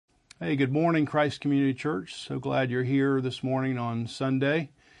Hey, good morning, Christ Community Church. So glad you're here this morning on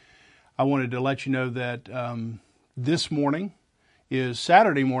Sunday. I wanted to let you know that this morning is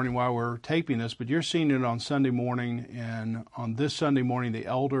Saturday morning while we're taping this, but you're seeing it on Sunday morning. And on this Sunday morning, the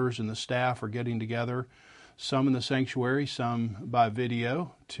elders and the staff are getting together, some in the sanctuary, some by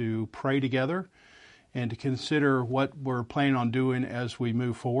video, to pray together and to consider what we're planning on doing as we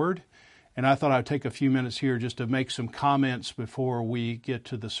move forward. And I thought I'd take a few minutes here just to make some comments before we get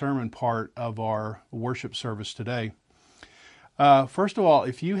to the sermon part of our worship service today. First of all,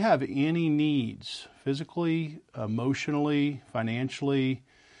 if you have any needs, physically, emotionally, financially,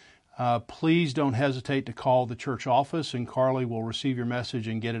 please don't hesitate to call the church office, and Carly will receive your message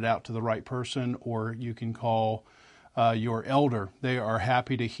and get it out to the right person, or you can call your elder. They are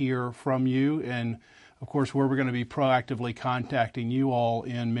happy to hear from you, and of course, we're going to be proactively contacting you all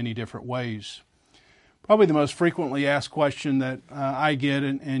in many different ways. Probably the most frequently asked question that I get,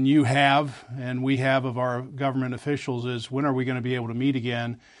 and you have, and we have of our government officials, is when are we going to be able to meet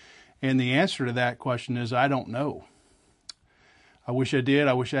again? And the answer to that question is, I don't know. I wish I did.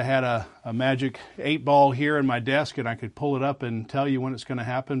 I wish I had a magic 8-ball here in my desk and I could pull it up and tell you when it's going to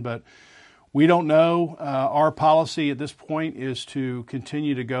happen, but we don't know. Our policy at this point is to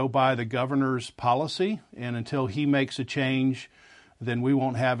continue to go by the governor's policy, and until he makes a change, then we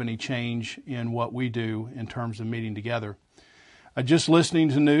won't have any change in what we do in terms of meeting together. Just listening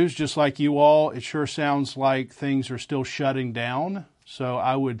to news, just like you all, it sure sounds like things are still shutting down. So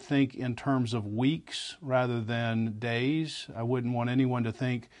I would think in terms of weeks rather than days. I wouldn't want anyone to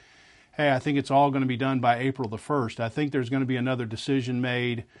think, hey, I think it's all going to be done by April the 1st. I think there's going to be another decision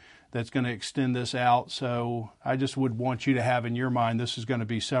made that's going to extend this out. So I just would want you to have in your mind this is going to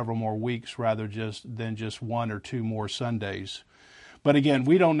be several more weeks rather than just 1 or 2 more Sundays. But again,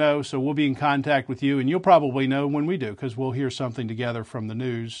 we don't know, so we'll be in contact with you, and you'll probably know when we do because we'll hear something together from the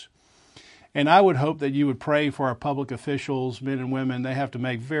news. And I would hope that you would pray for our public officials, men and women. They have to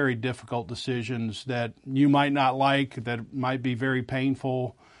make very difficult decisions that you might not like, that might be very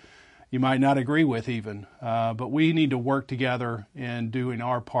painful, you might not agree with even, but we need to work together in doing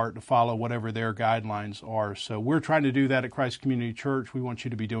our part to follow whatever their guidelines are. So we're trying to do that at Christ Community Church. We want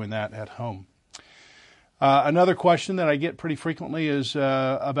you to be doing that at home. Another question that I get pretty frequently is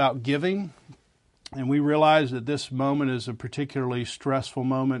about giving. And we realize that this moment is a particularly stressful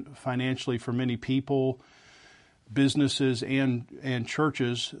moment financially for many people, businesses, and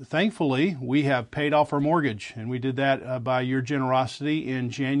churches. Thankfully, we have paid off our mortgage, and we did that by your generosity in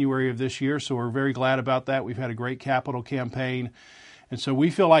January of this year, so we're very glad about that. We've had a great capital campaign, and so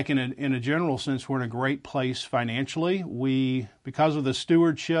we feel like in a general sense we're in a great place financially. Because of the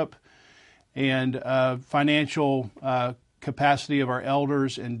stewardship and financial capacity of our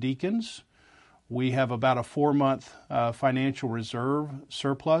elders and deacons, we have about a 4-month financial reserve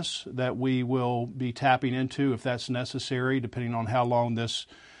surplus that we will be tapping into if that's necessary, depending on how long this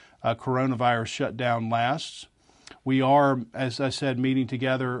coronavirus shutdown lasts. We are, as I said, meeting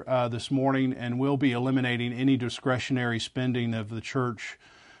together this morning, and we'll be eliminating any discretionary spending of the church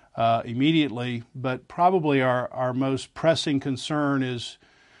immediately. But probably our most pressing concern is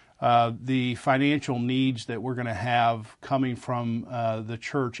the financial needs that we're going to have coming from the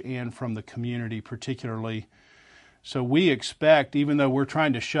church and from the community particularly. So we expect, even though we're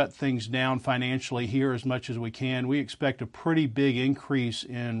trying to shut things down financially here as much as we can, we expect a pretty big increase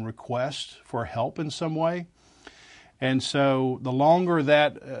in requests for help in some way. And so the longer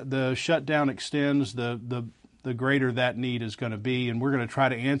that the shutdown extends, the greater that need is going to be, and we're going to try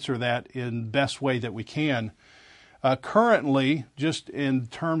to answer that in the best way that we can. Currently, just in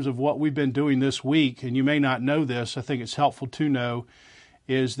terms of what we've been doing this week, and you may not know this, I think it's helpful to know,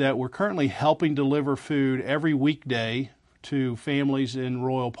 is that we're currently helping deliver food every weekday to families in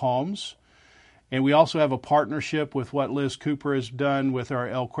Royal Palms. And we also have a partnership with what Liz Cooper has done with our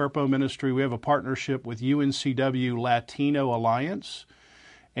El Cuerpo ministry. We have a partnership with UNCW Latino Alliance,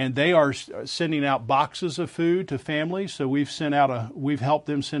 and they are sending out boxes of food to families. So we've helped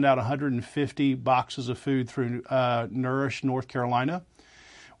them send out 150 boxes of food through Nourish, North Carolina.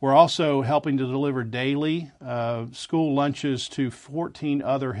 We're also helping to deliver daily school lunches to 14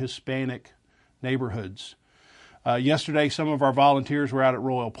 other Hispanic neighborhoods. Yesterday, some of our volunteers were out at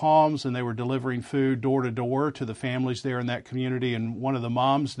Royal Palms, and they were delivering food door to door to the families there in that community. And one of the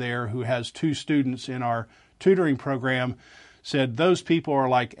moms there, who has 2 students in our tutoring program, said those people are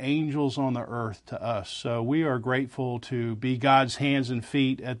like angels on the earth to us. So we are grateful to be God's hands and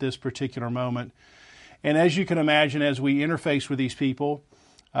feet at this particular moment. And as you can imagine, as we interface with these people,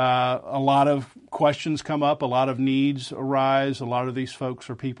 a lot of questions come up, a lot of needs arise. A lot of these folks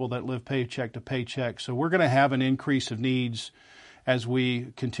are people that live paycheck to paycheck. So we're going to have an increase of needs as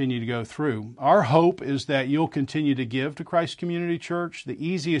we continue to go through. Our hope is that you'll continue to give to Christ Community Church. The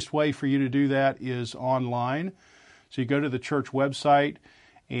easiest way for you to do that is online. So you go to the church website,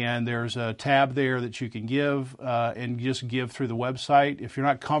 and there's a tab there that you can give and just give through the website. If you're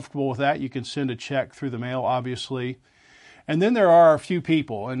not comfortable with that, you can send a check through the mail, obviously. And then there are a few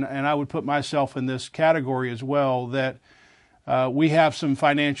people, and I would put myself in this category as well, that we have some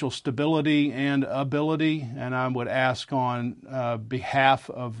financial stability and ability, and I would ask on behalf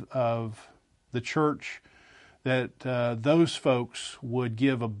of the church that those folks would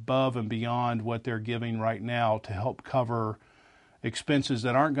give above and beyond what they're giving right now to help cover expenses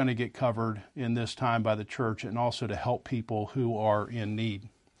that aren't going to get covered in this time by the church, and also to help people who are in need.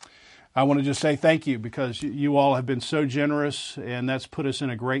 I want to just say thank you, because you all have been so generous, and that's put us in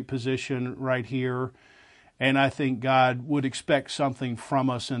a great position right here. And I think God would expect something from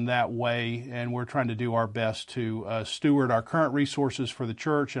us in that way, and we're trying to do our best to steward our current resources for the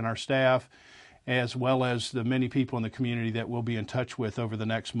church and our staff, as well as the many people in the community that we'll be in touch with over the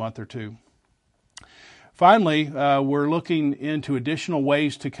next month or two. Finally, we're looking into additional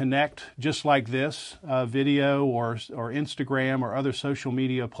ways to connect, just like this, video or Instagram or other social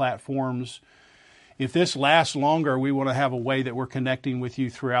media platforms. If this lasts longer, we want to have a way that we're connecting with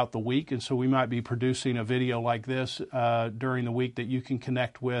you throughout the week, and so we might be producing a video like this during the week that you can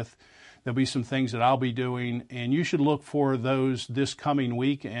connect with. There'll be some things that I'll be doing, and you should look for those this coming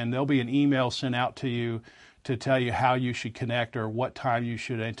week, and there'll be an email sent out to you to tell you how you should connect or what time you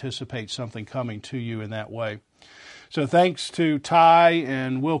should anticipate something coming to you in that way. So thanks to Ty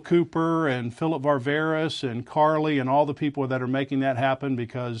and Will Cooper and Philip Varveris and Carly and all the people that are making that happen,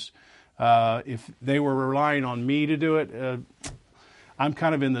 because if they were relying on me to do it, I'm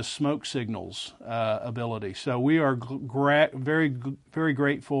kind of in the smoke signals ability. So we are very, very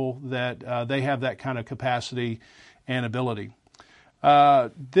grateful that they have that kind of capacity and ability.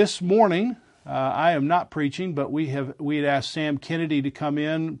 This morning, I am not preaching, but we had asked Sam Kennedy to come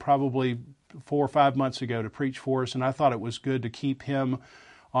in probably 4 or 5 months ago to preach for us, and I thought it was good to keep him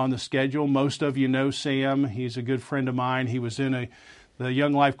on the schedule. Most of you know Sam. He's a good friend of mine. He was in the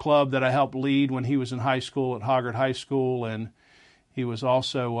Young Life Club that I helped lead when he was in high school at Hoggart High School, and he was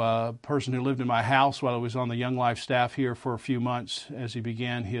also a person who lived in my house while I was on the Young Life staff here for a few months as he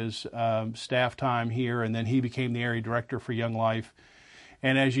began his staff time here, and then he became the area director for Young Life.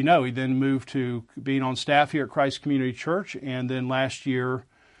 And as you know, he then moved to being on staff here at Christ Community Church, and then last year,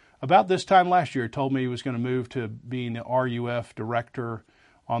 about this time last year, he told me he was going to move to being the RUF director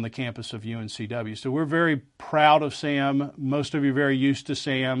on the campus of UNCW. So we're very proud of Sam. Most of you are very used to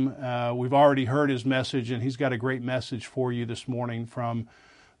Sam. We've already heard his message, and he's got a great message for you this morning from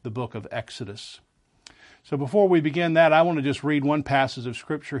the book of Exodus. So before we begin that, I want to just read one passage of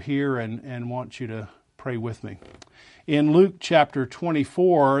Scripture here and want you to pray with me. In Luke chapter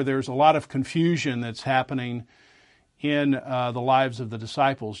 24, there's a lot of confusion that's happening in the lives of the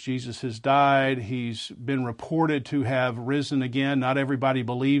disciples. Jesus has died. He's been reported to have risen again. Not everybody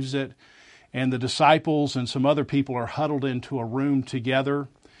believes it. And the disciples and some other people are huddled into a room together.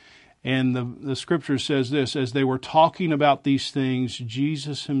 And the scripture says this: as they were talking about these things,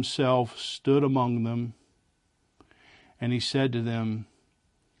 Jesus himself stood among them, and he said to them,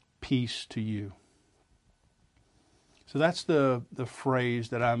 "Peace to you." So that's the phrase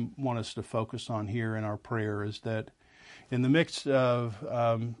that I want us to focus on here in our prayer, is that in the midst of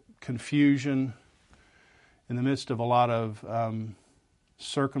confusion, in the midst of a lot of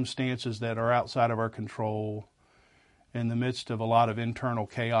circumstances that are outside of our control, in the midst of a lot of internal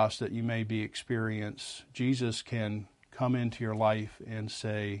chaos that you may be experiencing, Jesus can come into your life and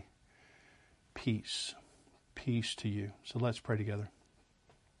say, peace, peace to you. So let's pray together.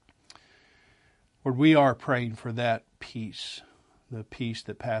 Lord, we are praying for that peace, the peace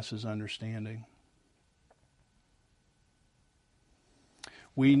that passes understanding.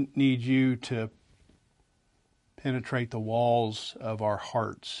 We need you to penetrate the walls of our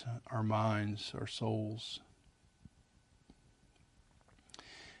hearts, our minds, our souls,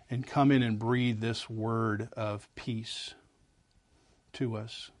 and come in and breathe this word of peace to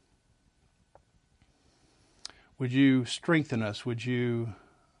us. Would you strengthen us? Would you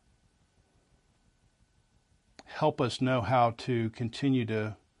help us know how to continue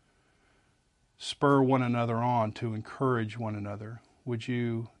to spur one another on, to encourage one another? Would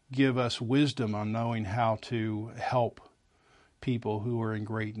you give us wisdom on knowing how to help people who are in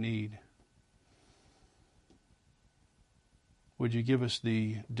great need? Would you give us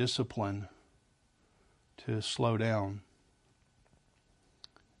the discipline to slow down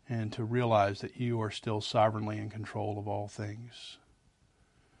and to realize that you are still sovereignly in control of all things?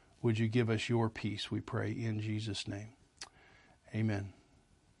 Would you give us your peace, we pray, in Jesus' name. Amen.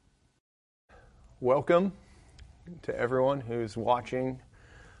 Welcome to everyone who's watching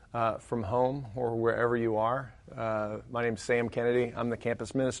from home or wherever you are. My name is Sam Kennedy. I'm the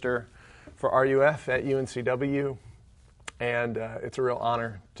campus minister for RUF at UNCW, and it's a real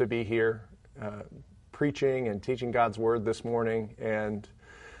honor to be here preaching and teaching God's Word this morning, and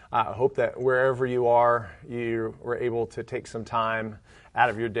I hope that wherever you are, you were able to take some time out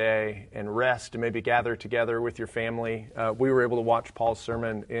of your day and rest and maybe gather together with your family. We were able to watch Paul's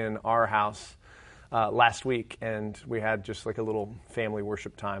sermon in our house last week, and we had just like a little family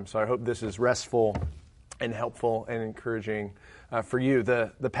worship time. So I hope this is restful and helpful and encouraging for you.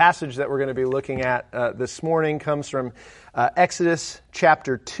 The passage that we're going to be looking at this morning comes from Exodus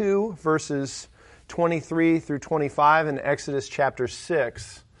chapter 2, verses 23 through 25, and Exodus chapter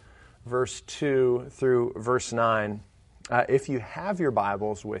 6, verse 2 through verse 9. If you have your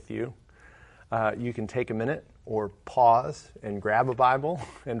Bibles with you, you can take a minute or pause and grab a Bible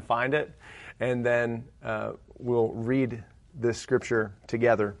and find it, and then we'll read this scripture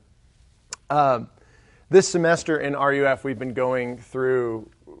together. This semester in RUF, we've been going through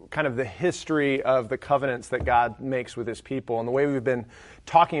kind of the history of the covenants that God makes with His people. And the way we've been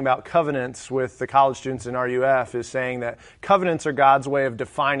talking about covenants with the college students in RUF is saying that covenants are God's way of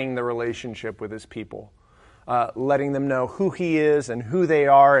defining the relationship with His people, letting them know who He is and who they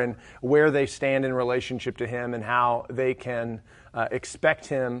are and where they stand in relationship to Him and how they can expect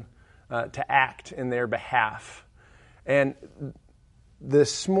Him to act in their behalf. And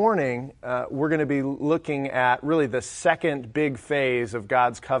this morning, we're going to be looking at really the second big phase of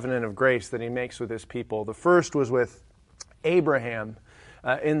God's covenant of grace that He makes with His people. The first was with Abraham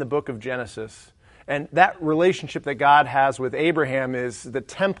in the book of Genesis. And that relationship that God has with Abraham is the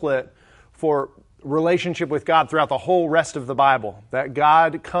template for relationship with God throughout the whole rest of the Bible. That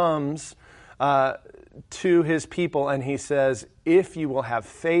God comes to His people and He says, if you will have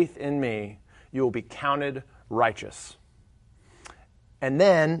faith in me, you will be counted righteous. And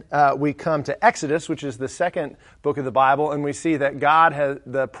then we come to Exodus, which is the second book of the Bible, and we see that God has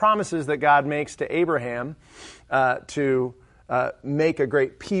the promises that God makes to Abraham to make a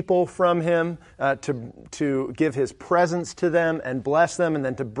great people from him, to give His presence to them and bless them, and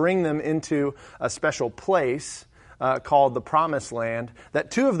then to bring them into a special place called the Promised Land.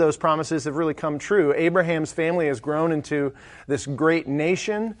 That two of those promises have really come true. Abraham's family has grown into this great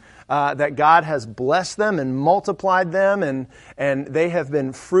nation, that God has blessed them and multiplied them, and they have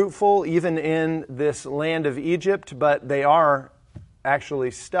been fruitful even in this land of Egypt, but they are actually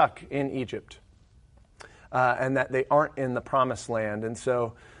stuck in Egypt, and that they aren't in the Promised Land. And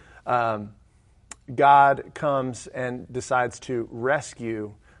so God comes and decides to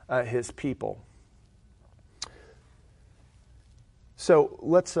rescue His people. So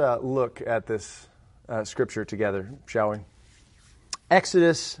let's look at this scripture together, shall we?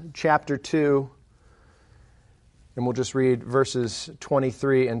 Exodus chapter 2, and we'll just read verses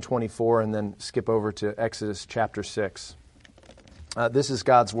 23 and 24 and then skip over to Exodus chapter 6. This is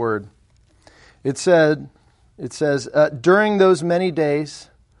God's word. It says, during those many days,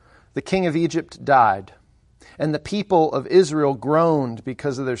 the king of Egypt died, and the people of Israel groaned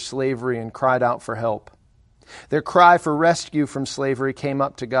because of their slavery and cried out for help. Their cry for rescue from slavery came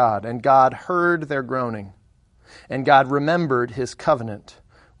up to God, and God heard their groaning. And God remembered His covenant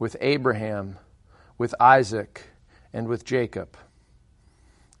with Abraham, with Isaac, and with Jacob.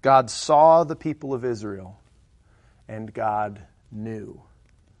 God saw the people of Israel, and God knew.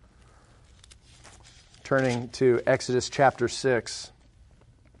 Turning to Exodus chapter 6,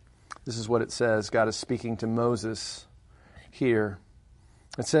 this is what it says. God is speaking to Moses here.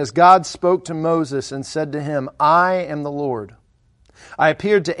 It says, God spoke to Moses and said to him, I am the Lord. I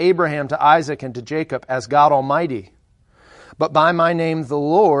appeared to Abraham, to Isaac, and to Jacob as God Almighty. But by my name, the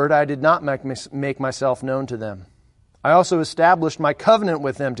Lord, I did not make myself known to them. I also established my covenant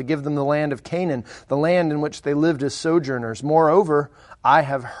with them to give them the land of Canaan, the land in which they lived as sojourners. Moreover, I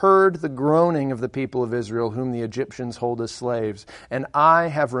have heard the groaning of the people of Israel, whom the Egyptians hold as slaves, and I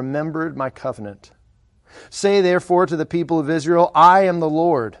have remembered my covenant. Say therefore to the people of Israel, I am the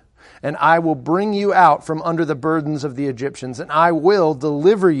Lord, and I will bring you out from under the burdens of the Egyptians, and I will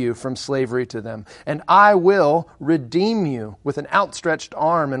deliver you from slavery to them, and I will redeem you with an outstretched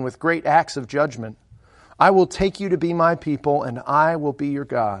arm and with great acts of judgment. I will take you to be my people, and I will be your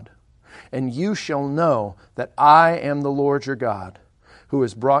God. And you shall know that I am the Lord your God, who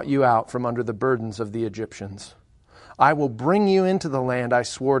has brought you out from under the burdens of the Egyptians. I will bring you into the land I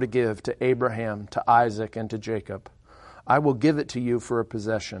swore to give to Abraham, to Isaac, and to Jacob. I will give it to you for a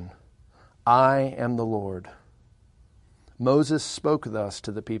possession. I am the Lord. Moses spoke thus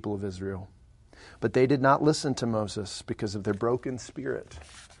to the people of Israel. But they did not listen to Moses because of their broken spirit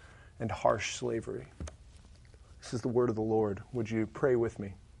and harsh slavery. This is the word of the Lord. Would you pray with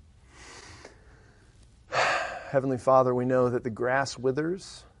me? Heavenly Father, we know that the grass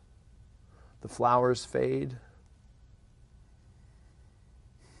withers, the flowers fade,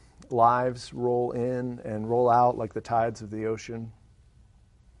 lives roll in and roll out like the tides of the ocean.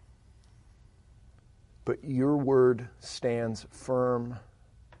 But your word stands firm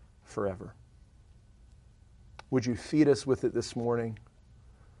forever. Would you feed us with it this morning?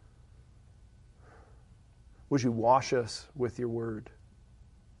 Would you wash us with your word?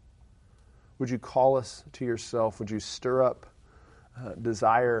 Would you call us to yourself? Would you stir up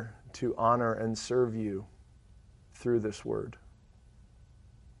desire to honor and serve you through this word?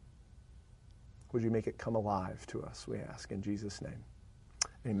 Would you make it come alive to us, we ask, in Jesus' name.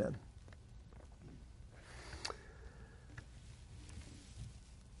 Amen.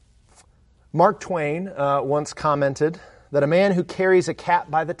 Mark Twain once commented that a man who carries a cat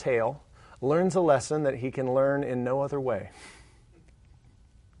by the tail learns a lesson that he can learn in no other way.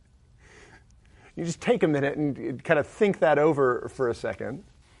 You just take a minute and kind of think that over for a second.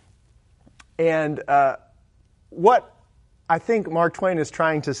 And what I think Mark Twain is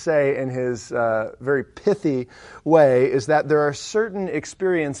trying to say in his very pithy way is that there are certain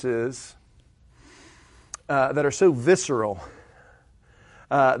experiences that are so visceral,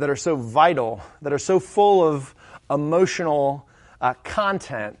 that are so vital, that are so full of emotional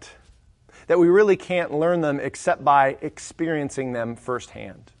content that we really can't learn them except by experiencing them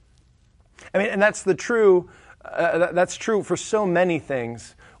firsthand. I mean, and that's true for so many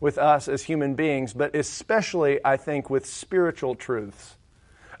things with us as human beings, but especially, I think, with spiritual truths.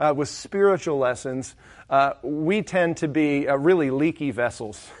 With spiritual lessons, we tend to be really leaky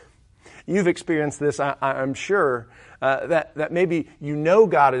vessels. You've experienced this, I'm sure, that maybe you know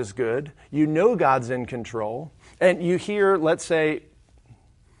God is good, you know God's in control, and you hear, let's say,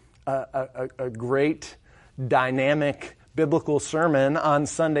 a great, dynamic, biblical sermon on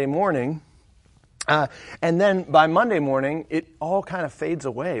Sunday morning, and then by Monday morning, it all kind of fades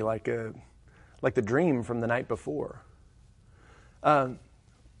away like the dream from the night before.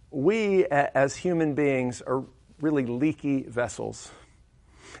 We, as human beings, are really leaky vessels.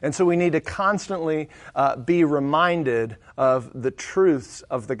 And so we need to constantly be reminded of the truths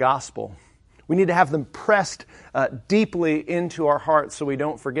of the gospel. We need to have them pressed deeply into our hearts so we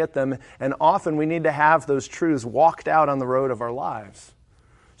don't forget them. And often we need to have those truths walked out on the road of our lives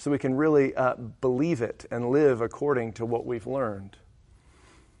so we can really believe it and live according to what we've learned.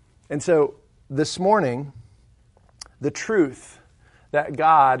 And so this morning, the truth that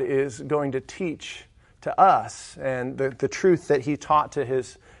God is going to teach to us, and the truth that he taught to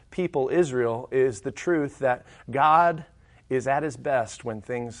his people Israel, is the truth that God is at his best when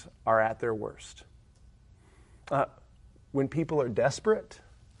things are at their worst. When people are desperate,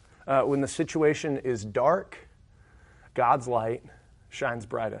 when the situation is dark, God's light shines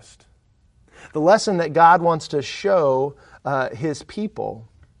brightest. The lesson that God wants to show his people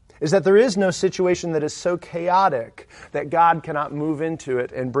is that there is no situation that is so chaotic that God cannot move into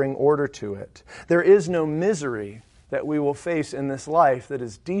it and bring order to it. There is no misery that we will face in this life that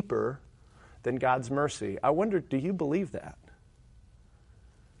is deeper than God's mercy. I wonder, do you believe that?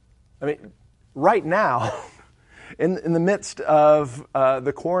 I mean, right now, in the midst of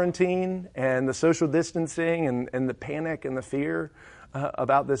the quarantine and the social distancing and the panic and the fear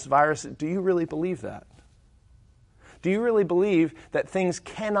about this virus, do you really believe that? Do you really believe that things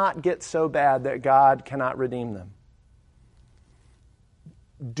cannot get so bad that God cannot redeem them?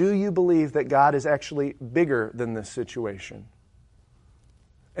 Do you believe that God is actually bigger than this situation?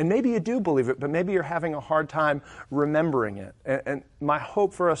 And maybe you do believe it, but maybe you're having a hard time remembering it. And my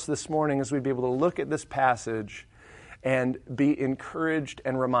hope for us this morning is we'd be able to look at this passage and be encouraged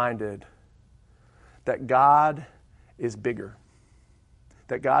and reminded that God is bigger,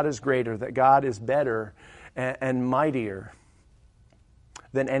 that God is greater, that God is better and mightier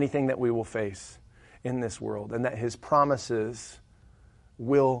than anything that we will face in this world, and that his promises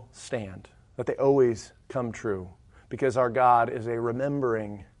will stand, that they always come true, because our God is a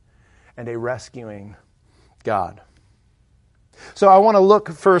remembering and a rescuing God. So I want to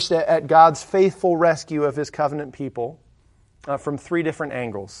look first at God's faithful rescue of his covenant people from three different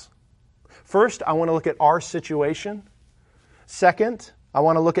angles. First, I want to look at our situation. Second, I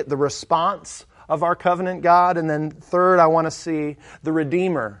want to look at the response of our covenant God. And then third, I want to see the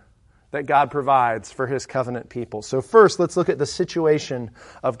Redeemer that God provides for his covenant people. So first, let's look at the situation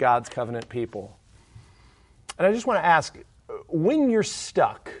of God's covenant people. And I just want to ask, when you're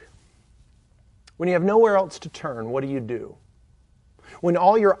stuck, when you have nowhere else to turn, what do you do? When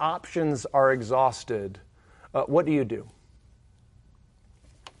all your options are exhausted, what do you do?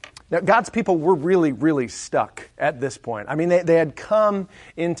 Now, God's people were really, really stuck at this point. I mean, they had come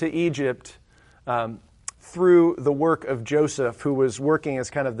into Egypt through the work of Joseph, who was working as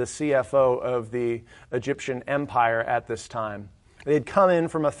kind of the CFO of the Egyptian empire at this time. They had come in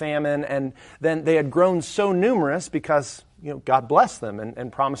from a famine, and then they had grown so numerous because God blessed them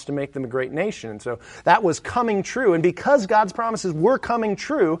and promised to make them a great nation. And so that was coming true. And because God's promises were coming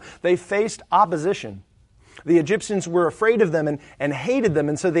true, they faced opposition. The Egyptians were afraid of them and hated them,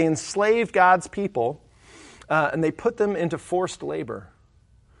 and so they enslaved God's people, and they put them into forced labor.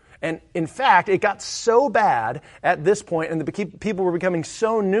 And in fact, it got so bad at this point, and the people were becoming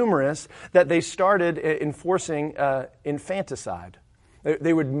so numerous that they started enforcing infanticide.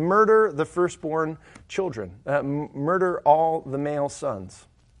 They would murder the firstborn children, murder all the male sons.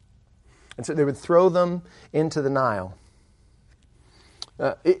 And so they would throw them into the Nile.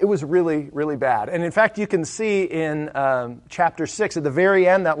 It was really, really bad. And in fact, you can see in chapter 6, at the very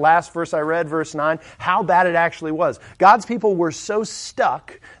end, that last verse I read, verse 9, how bad it actually was. God's people were so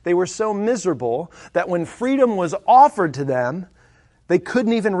stuck, they were so miserable, that when freedom was offered to them, they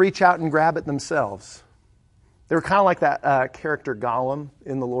couldn't even reach out and grab it themselves. They were kind of like that character Gollum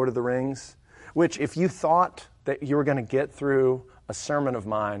in The Lord of the Rings, which if you thought that you were going to get through a sermon of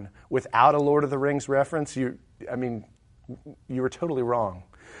mine without a Lord of the Rings reference, you were totally wrong.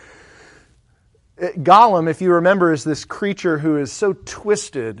 Gollum, if you remember, is this creature who is so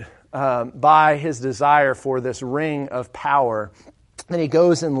twisted by his desire for this ring of power. And he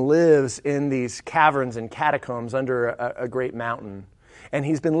goes and lives in these caverns and catacombs under a great mountain. And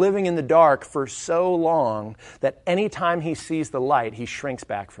he's been living in the dark for so long that anytime he sees the light, he shrinks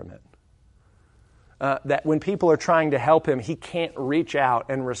back from it. That when people are trying to help him, he can't reach out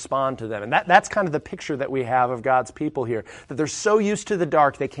and respond to them. And that's kind of the picture that we have of God's people here, that they're so used to the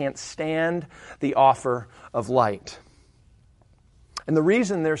dark, they can't stand the offer of light. And the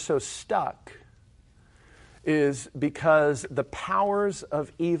reason they're so stuck is because the powers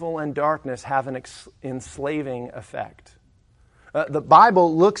of evil and darkness have an enslaving effect. The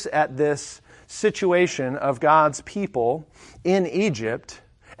Bible looks at this situation of God's people in Egypt,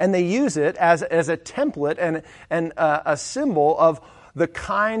 and they use it as a template and a symbol of the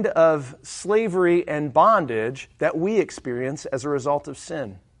kind of slavery and bondage that we experience as a result of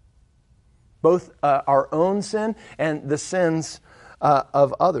sin. Both our own sin and the sins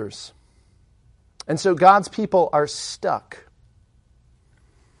of others. And so God's people are stuck.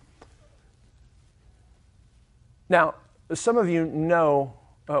 Now, some of you know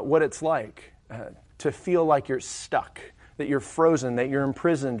what it's like to feel like you're stuck, that you're frozen, that you're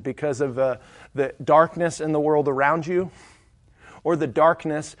imprisoned because of the darkness in the world around you or the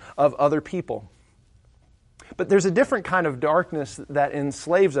darkness of other people. But there's a different kind of darkness that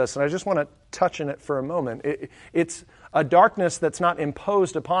enslaves us, and I just want to touch on it for a moment. It's a darkness that's not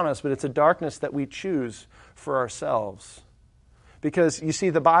imposed upon us, but it's a darkness that we choose for ourselves. Because, you see,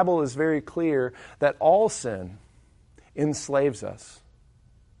 the Bible is very clear that all sin enslaves us.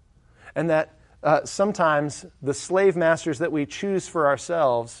 And that sometimes the slave masters that we choose for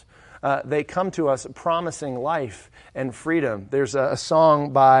ourselves, they come to us promising life and freedom. There's a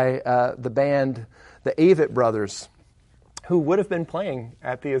song by the band, the Avett Brothers, who would have been playing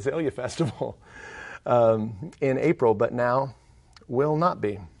at the Azalea Festival in April, but now will not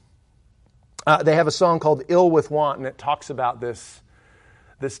be. They have a song called Ill with Want, and it talks about this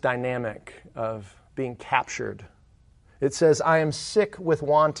dynamic of being captured. It says, I am sick with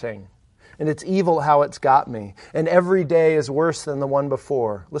wanting, and it's evil how it's got me, and every day is worse than the one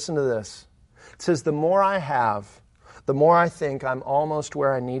before. Listen to this. It says, the more I have, the more I think I'm almost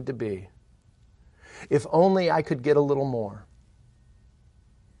where I need to be. If only I could get a little more.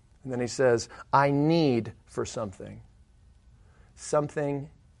 And then he says, I need for something. Something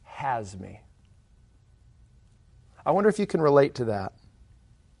has me. I wonder if you can relate to that.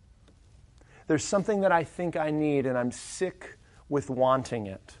 There's something that I think I need, and I'm sick with wanting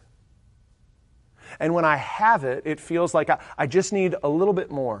it. And when I have it, it feels like I just need a little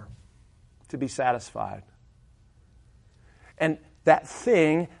bit more to be satisfied. And that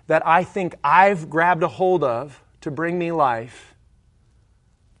thing that I think I've grabbed a hold of to bring me life,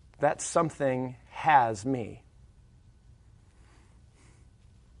 that something has me.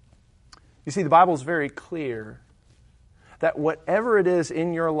 You see, the Bible is very clear that whatever it is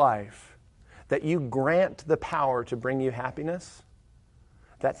in your life that you grant the power to bring you happiness,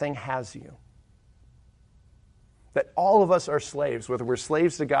 that thing has you. That all of us are slaves, whether we're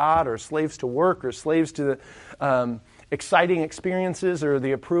slaves to God or slaves to work or slaves to the exciting experiences or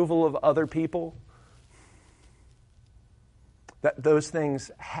the approval of other people. that those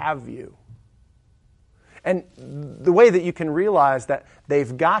things have you. And the way that you can realize that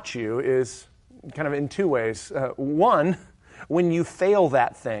they've got you is kind of in two ways. One, when you fail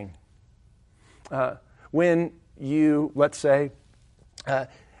that thing. When you, let's say,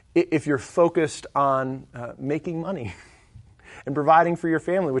 if you're focused on making money and providing for your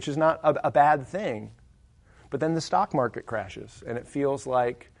family, which is not a bad thing, but then the stock market crashes and it feels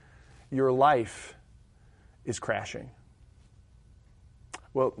like your life is crashing.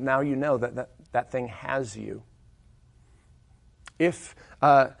 Well, now you know that thing has you. If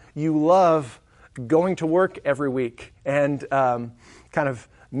you love going to work every week and kind of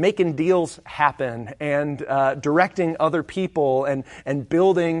making deals happen and directing other people and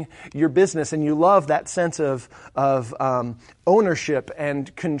building your business, and you love that sense of ownership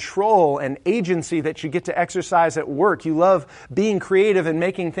and control and agency that you get to exercise at work. You love being creative and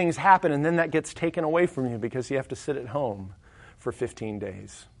making things happen, and then that gets taken away from you because you have to sit at home for 15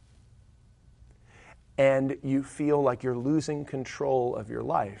 days. And you feel like you're losing control of your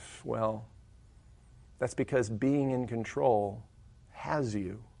life. Well, that's because being in control has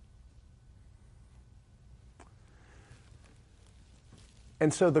you.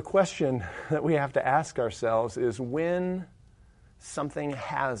 And so the question that we have to ask ourselves is, when something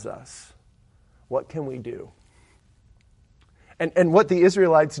has us, what can we do? And what the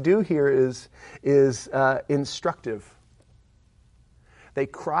Israelites do here is instructive. They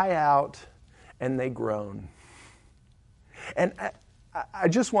cry out and they groan. And I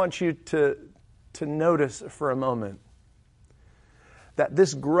just want you to notice for a moment that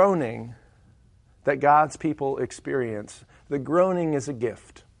this groaning that God's people experience, the groaning is a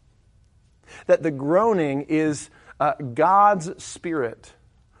gift. That the groaning is God's Spirit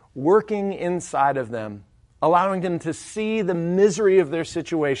working inside of them, allowing them to see the misery of their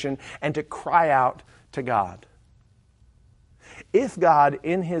situation and to cry out to God. If God,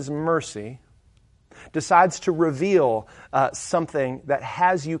 in His mercy, decides to reveal something that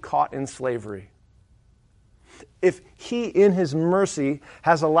has you caught in slavery, if He, in His mercy,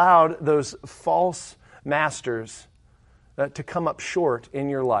 has allowed those false masters to come up short in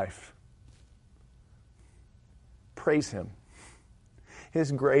your life, praise Him.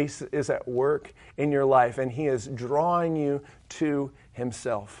 His grace is at work in your life, and He is drawing you to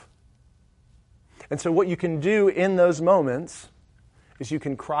Himself. And so what you can do in those moments is you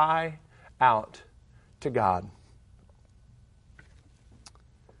can cry out to God.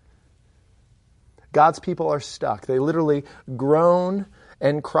 God's people are stuck. They literally groan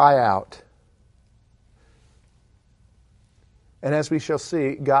and cry out. And as we shall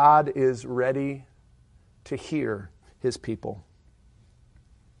see, God is ready to hear His people.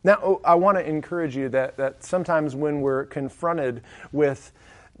 Now, I want to encourage you that sometimes when we're confronted with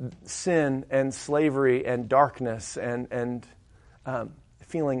sin and slavery and darkness and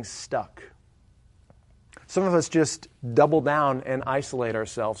feeling stuck, some of us just double down and isolate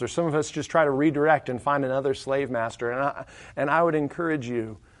ourselves, or some of us just try to redirect and find another slave master. And I would encourage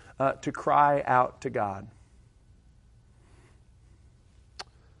you to cry out to God.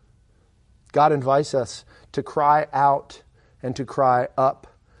 God invites us to cry out and to cry up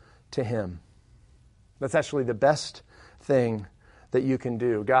to Him. That's actually the best thing that you can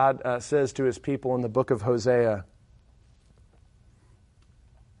do. God says to His people in the book of Hosea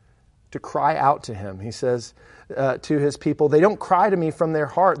to cry out to Him. He says to His people, they don't cry to me from their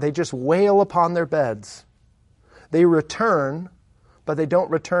heart. They just wail upon their beds. They return, but they don't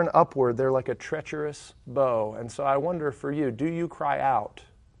return upward. They're like a treacherous bow. And so I wonder for you, do you cry out?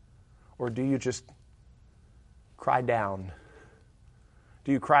 Or do you just cry down?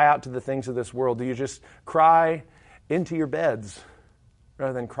 Do you cry out to the things of this world? Do you just cry into your beds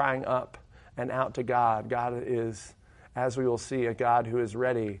rather than crying up and out to God? God is, as we will see, a God who is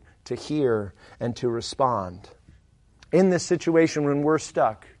ready to hear and to respond. In this situation when we're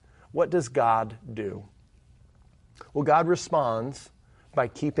stuck, what does God do? Well, God responds by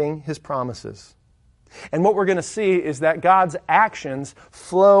keeping His promises. And what we're going to see is that God's actions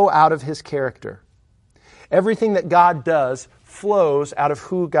flow out of His character. Everything that God does flows out of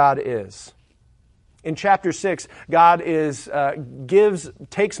who God is. In chapter 6, God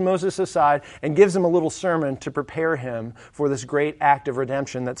takes Moses aside and gives him a little sermon to prepare him for this great act of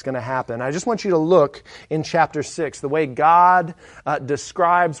redemption that's going to happen. I just want you to look in chapter 6, the way God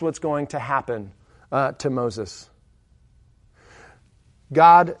describes what's going to happen to Moses.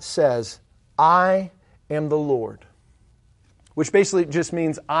 God says, I am the Lord, which basically just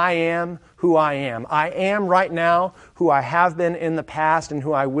means I am who I am. I am right now who I have been in the past and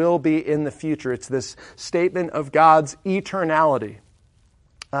who I will be in the future. It's this statement of God's eternality,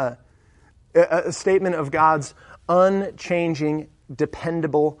 a statement of God's unchanging,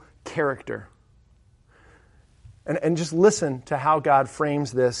 dependable character. And just listen to how God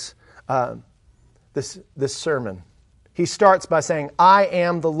frames this sermon. He starts by saying, I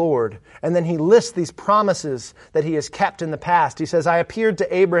am the Lord. And then he lists these promises that he has kept in the past. He says, I appeared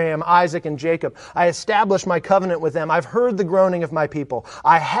to Abraham, Isaac, and Jacob. I established my covenant with them. I've heard the groaning of my people.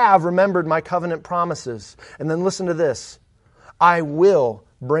 I have remembered my covenant promises. And then listen to this. I will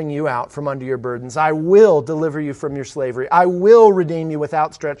bring you out from under your burdens. I will deliver you from your slavery. I will redeem you with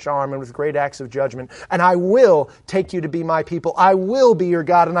outstretched arm and with great acts of judgment. And I will take you to be my people. I will be your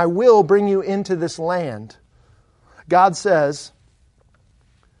God, and I will bring you into this land. God says,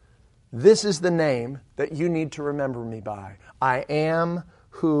 this is the name that you need to remember me by. I am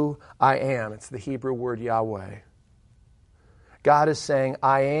who I am. It's the Hebrew word Yahweh. God is saying,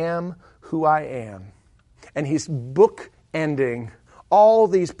 I am who I am. And he's bookending all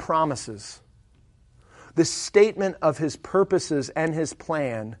these promises, this statement of his purposes and his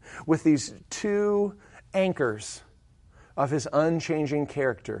plan with these two anchors of his unchanging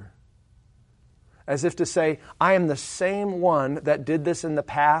character. As if to say, I am the same one that did this in the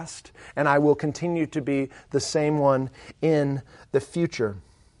past, and I will continue to be the same one in the future.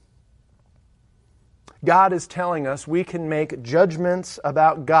 God is telling us we can make judgments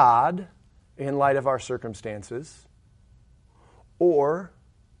about God in light of our circumstances, or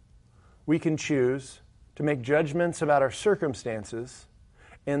we can choose to make judgments about our circumstances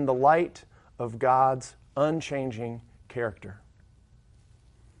in the light of God's unchanging character.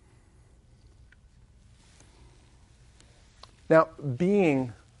 Now,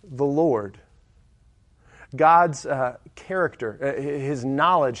 being the Lord, God's character, His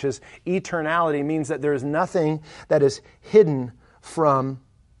knowledge, His eternality means that there is nothing that is hidden from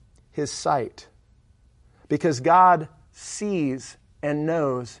His sight. Because God sees and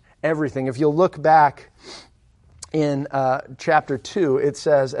knows everything. If you'll look back in chapter 2, it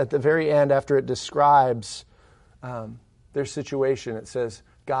says at the very end, after it describes their situation, it says,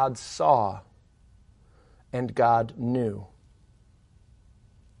 God saw and God knew.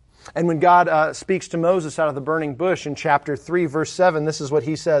 And when God speaks to Moses out of the burning bush in chapter 3, verse 7, this is what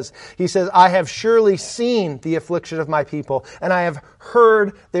he says. He says, I have surely seen the affliction of my people, and I have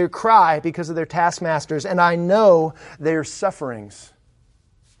heard their cry because of their taskmasters, and I know their sufferings.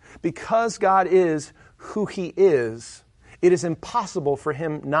 Because God is who He is, it is impossible for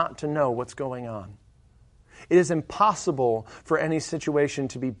Him not to know what's going on. It is impossible for any situation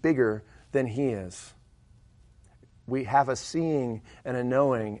to be bigger than He is. We have a seeing and a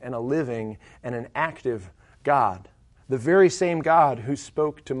knowing and a living and an active God. The very same God who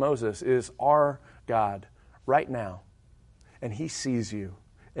spoke to Moses is our God right now. And He sees you,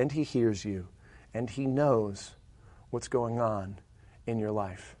 and He hears you, and He knows what's going on in your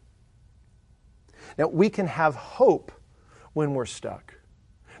life. Now, we can have hope when we're stuck,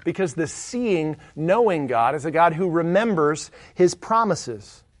 because the seeing, knowing God is a God who remembers His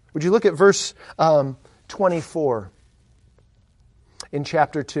promises. Would you look at verse 24 in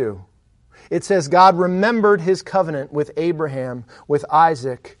chapter 2. It says, God remembered His covenant with Abraham, with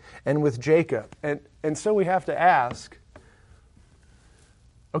Isaac, and with Jacob. And so we have to ask,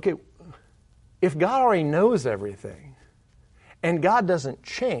 okay, if God already knows everything, and God doesn't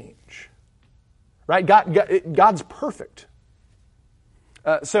change, right? God's perfect.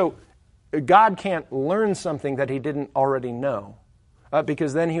 So God can't learn something that He didn't already know,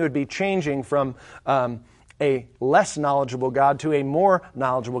 because then He would be changing from a less knowledgeable God to a more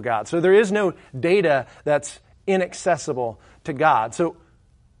knowledgeable God. So there is no data that's inaccessible to God. So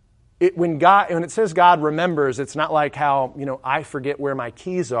when it says God remembers, it's not like how, I forget where my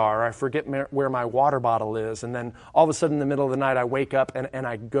keys are, or I forget where my water bottle is, and then all of a sudden in the middle of the night I wake up and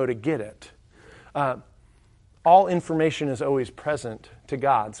I go to get it. All information is always present to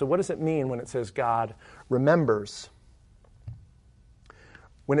God. So what does it mean when it says God remembers?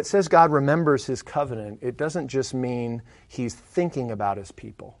 When it says God remembers His covenant, it doesn't just mean He's thinking about His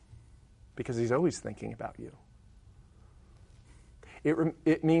people, because He's always thinking about you.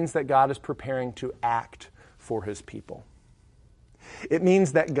 It means that God is preparing to act for His people. It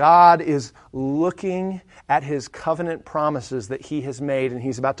means that God is looking at His covenant promises that He has made, and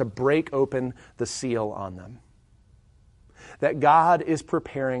He's about to break open the seal on them. That God is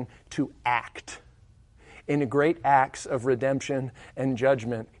preparing to act in great acts of redemption and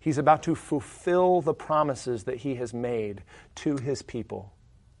judgment. He's about to fulfill the promises that He has made to His people.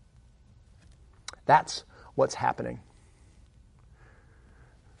 That's what's happening.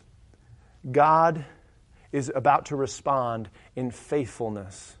 God is about to respond in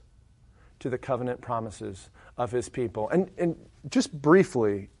faithfulness to the covenant promises of His people. And just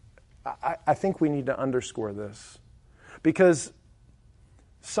briefly, I think we need to underscore this, because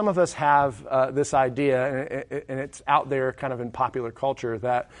some of us have this idea, and it's out there kind of in popular culture,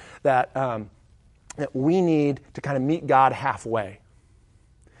 that we need to kind of meet God halfway.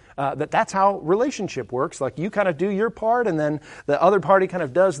 That's how relationship works. Like, you kind of do your part, and then the other party kind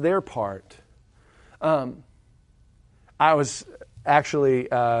of does their part. I was actually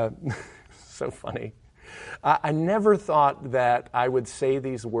so funny. I never thought that I would say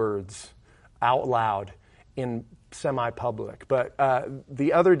these words out loud in semi-public. But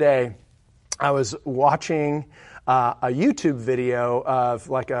the other day, I was watching a YouTube video of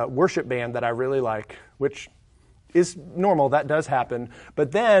like a worship band that I really like, which is normal. That does happen.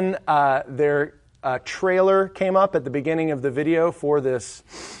 But then their trailer came up at the beginning of the video for this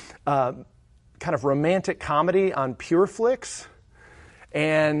kind of romantic comedy on PureFlix.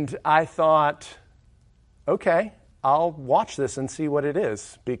 And I thought, okay, I'll watch this and see what it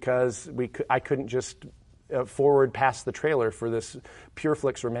is, because I couldn't just forward past the trailer for this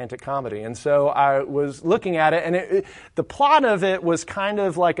PureFlix romantic comedy. And so I was looking at it, and the plot of it was kind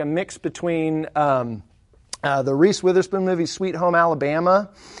of like a mix between the Reese Witherspoon movie Sweet Home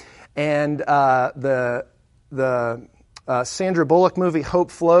Alabama and the Sandra Bullock movie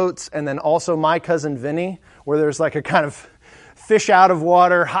Hope Floats, and then also My Cousin Vinny, where there's like a kind of fish out of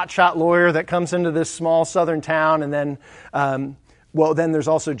water hotshot lawyer that comes into this small southern town, and then then there's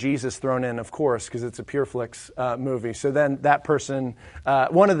also Jesus thrown in, of course, because it's a PureFlix movie. So then that person,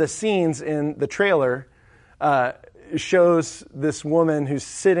 one of the scenes in the trailer shows this woman who's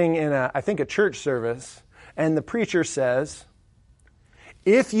sitting in I think a church service, and the preacher says,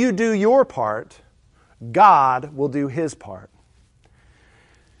 "If you do your part, God will do his part."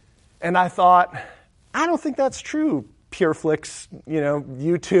 And I thought, I don't think that's true, PureFlix,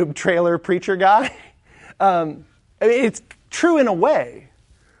 YouTube trailer preacher guy. It's true in a way.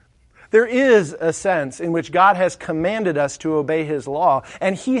 There is a sense in which God has commanded us to obey his law,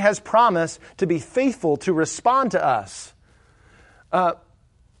 and he has promised to be faithful to respond to us.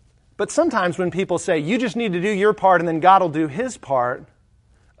 But sometimes when people say, you just need to do your part and then God will do his part,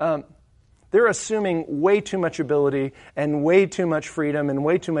 they're assuming way too much ability and way too much freedom and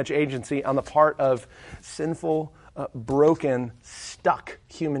way too much agency on the part of sinful, broken, stuck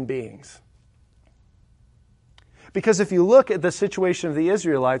human beings. Because if you look at the situation of the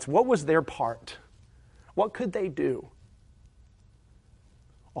Israelites, what was their part? What could they do?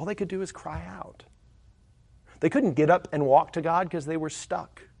 All they could do is cry out. They couldn't get up and walk to God because they were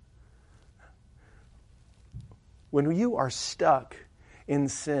stuck. When you are stuck in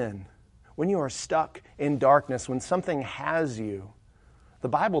sin, when you are stuck in darkness, when something has you, the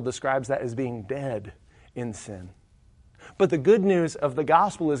Bible describes that as being dead in sin. But the good news of the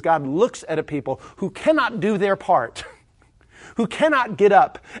gospel is God looks at a people who cannot do their part, who cannot get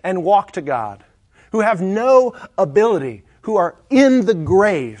up and walk to God, who have no ability, who are in the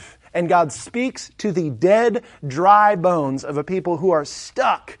grave. And God speaks to the dead, dry bones of a people who are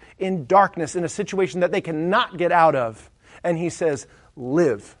stuck in darkness in a situation that they cannot get out of. And he says,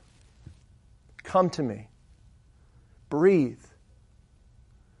 live. Come to me. Breathe.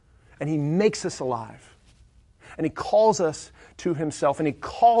 And he makes us alive. And he calls us to himself, and he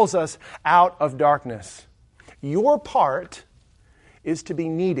calls us out of darkness. Your part is to be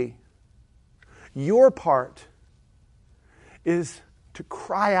needy. Your part is to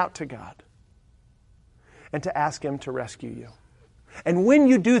cry out to God and to ask him to rescue you. And when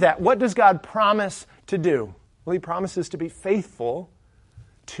you do that, what does God promise to do? Well, he promises to be faithful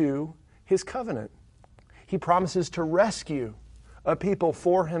to his covenant. He promises to rescue a people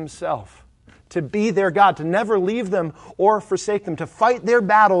for himself, to be their God, to never leave them or forsake them, to fight their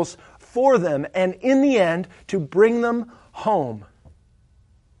battles for them, and in the end, to bring them home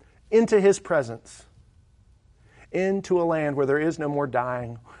into his presence, into a land where there is no more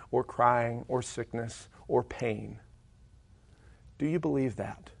dying or crying or sickness or pain. Do you believe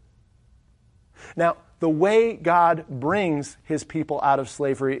that? Now, the way God brings his people out of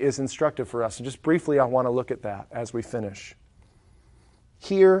slavery is instructive for us. And just briefly, I want to look at that as we finish.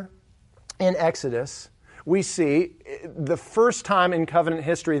 Here in Exodus, we see the first time in covenant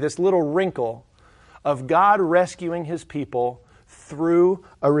history this little wrinkle of God rescuing his people through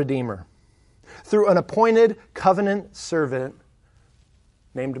a redeemer, through an appointed covenant servant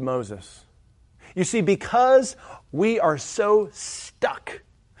named Moses. You see, because we are so stuck,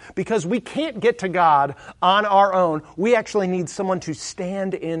 because we can't get to God on our own, we actually need someone to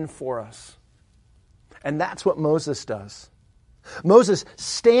stand in for us. And that's what Moses does. Moses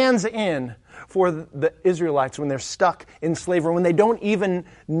stands in for the Israelites when they're stuck in slavery, when they don't even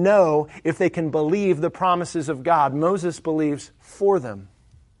know if they can believe the promises of God. Moses believes for them.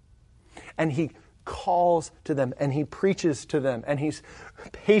 and He calls to them, and He preaches to them, and He's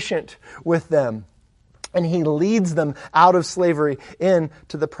patient with them, and He leads them out of slavery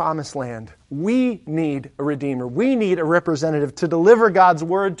into the promised land. We need a Redeemer. We need a representative to deliver God's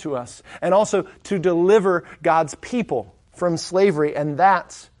word to us, and also to deliver God's people from slavery, and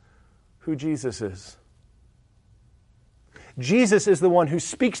that's who Jesus is. Jesus is the one who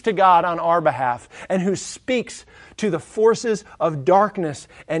speaks to God on our behalf, and who speaks to the forces of darkness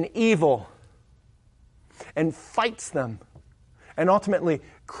and evil, and fights them, and ultimately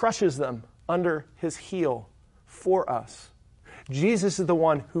crushes them under His heel for us. Jesus is the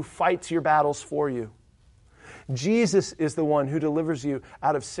one who fights your battles for you. Jesus is the one who delivers you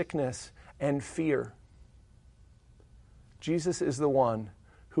out of sickness and fear. Jesus is the one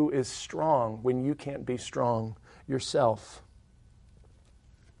who is strong when you can't be strong yourself.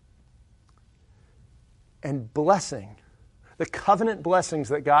 And blessing, the covenant blessings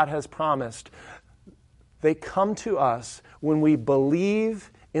that God has promised, they come to us when we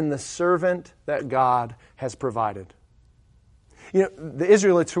believe in the servant that God has provided. You know, the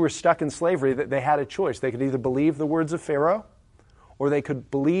Israelites who were stuck in slavery, they had a choice. They could either believe the words of Pharaoh, or they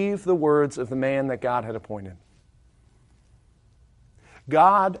could believe the words of the man that God had appointed.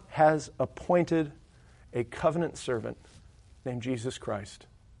 God has appointed a covenant servant named Jesus Christ,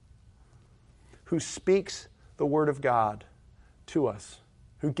 who speaks the word of God to us,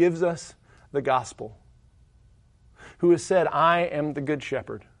 who gives us the gospel, who has said, I am the good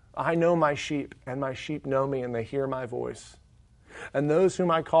shepherd. I know my sheep, and my sheep know me, and they hear my voice. And those whom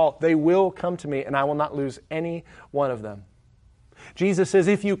I call, they will come to me, and I will not lose any one of them. Jesus says,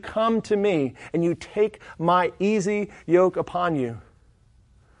 if you come to me and you take my easy yoke upon you,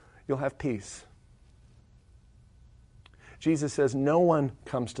 you'll have peace. Jesus says, no one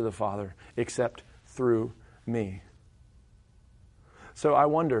comes to the Father except through me. So I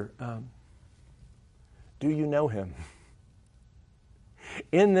wonder, do you know Him?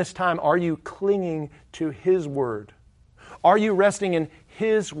 In this time, are you clinging to His word? Are you resting in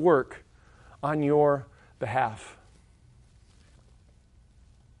His work on your behalf?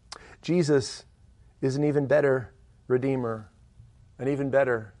 Jesus is an even better Redeemer, an even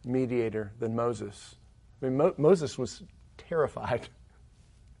better mediator than Moses. I mean, Moses was terrified.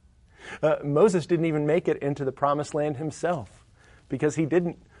 Moses didn't even make it into the promised land himself because he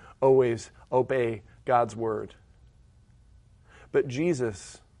didn't always obey God's word. But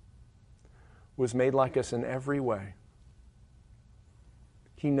Jesus was made like us in every way.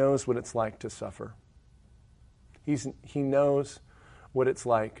 He knows what it's like to suffer. He knows what it's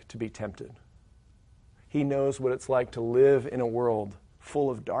like to be tempted. He knows what it's like to live in a world full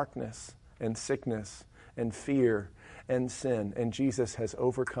of darkness and sickness and fear and sin. And Jesus has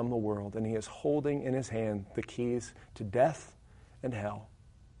overcome the world, and He is holding in His hand the keys to death and hell.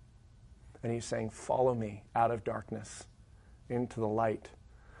 And He's saying, follow me out of darkness into the light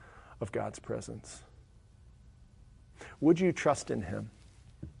of God's presence. Would you trust in Him?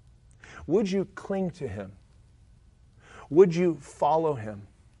 Would you cling to Him? Would you follow Him?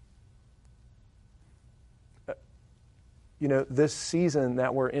 You know, this season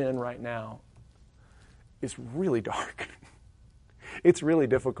that we're in right now is really dark. It's really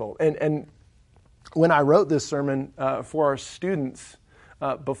difficult. And when I wrote this sermon for our students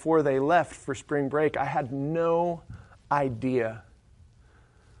before they left for spring break, I had no idea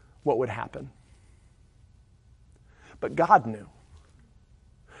what would happen. But God knew.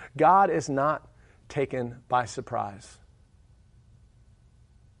 God is not taken by surprise.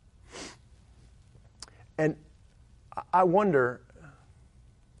 And I wonder,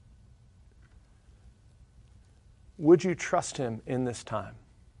 would you trust Him in this time?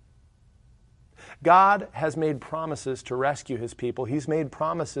 God has made promises to rescue His people. He's made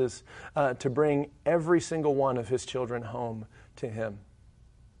promises to bring every single one of His children home to Him.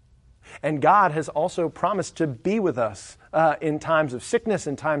 And God has also promised to be with us in times of sickness,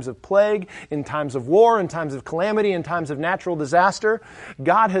 in times of plague, in times of war, in times of calamity, in times of natural disaster.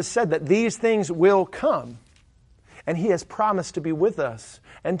 God has said that these things will come. And He has promised to be with us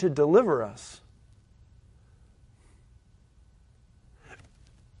and to deliver us.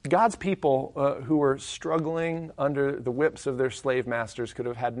 God's people who were struggling under the whips of their slave masters could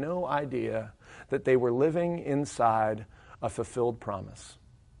have had no idea that they were living inside a fulfilled promise.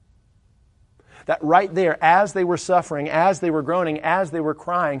 That right there, as they were suffering, as they were groaning, as they were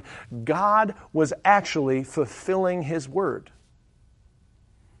crying, God was actually fulfilling His word.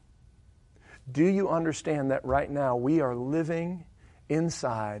 Do you understand that right now we are living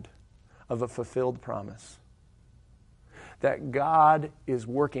inside of a fulfilled promise? That God is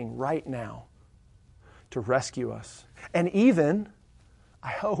working right now to rescue us. And even, I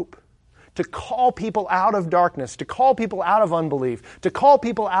hope, to call people out of darkness, to call people out of unbelief, to call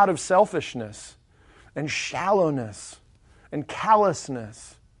people out of selfishness and shallowness and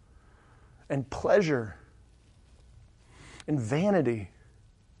callousness and pleasure and vanity,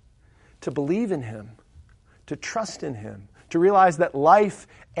 to believe in Him, to trust in Him, to realize that life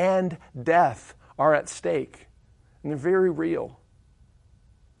and death are at stake, and they're very real,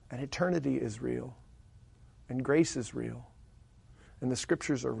 and eternity is real, and grace is real, and the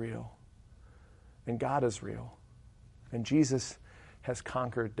Scriptures are real, and God is real, and Jesus has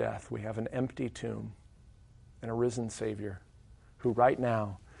conquered death. We have an empty tomb and a risen Savior who right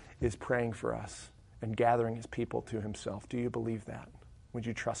now is praying for us and gathering His people to Himself. Do you believe that? Would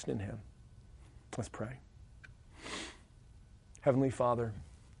you trust in Him? Let's pray. Heavenly Father,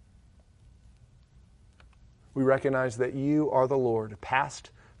 we recognize that You are the Lord,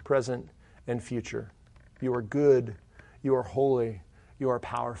 past, present, and future. You are good. You are holy. You are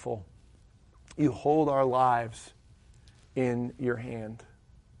powerful. You hold our lives in Your hand.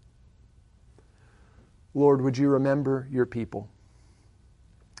 Lord, would You remember Your people?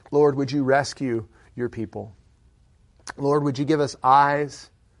 Lord, would You rescue Your people? Lord, would You give us eyes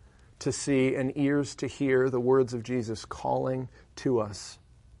to see and ears to hear the words of Jesus calling to us?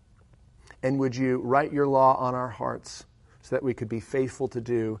 And would You write Your law on our hearts so that we could be faithful to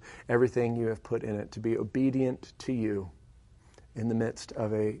do everything You have put in it, to be obedient to You in the midst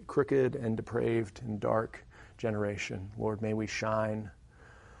of a crooked and depraved and dark generation. Lord, may we shine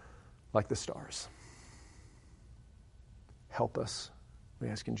like the stars. Help us. We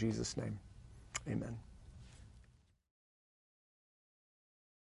ask in Jesus' name. Amen.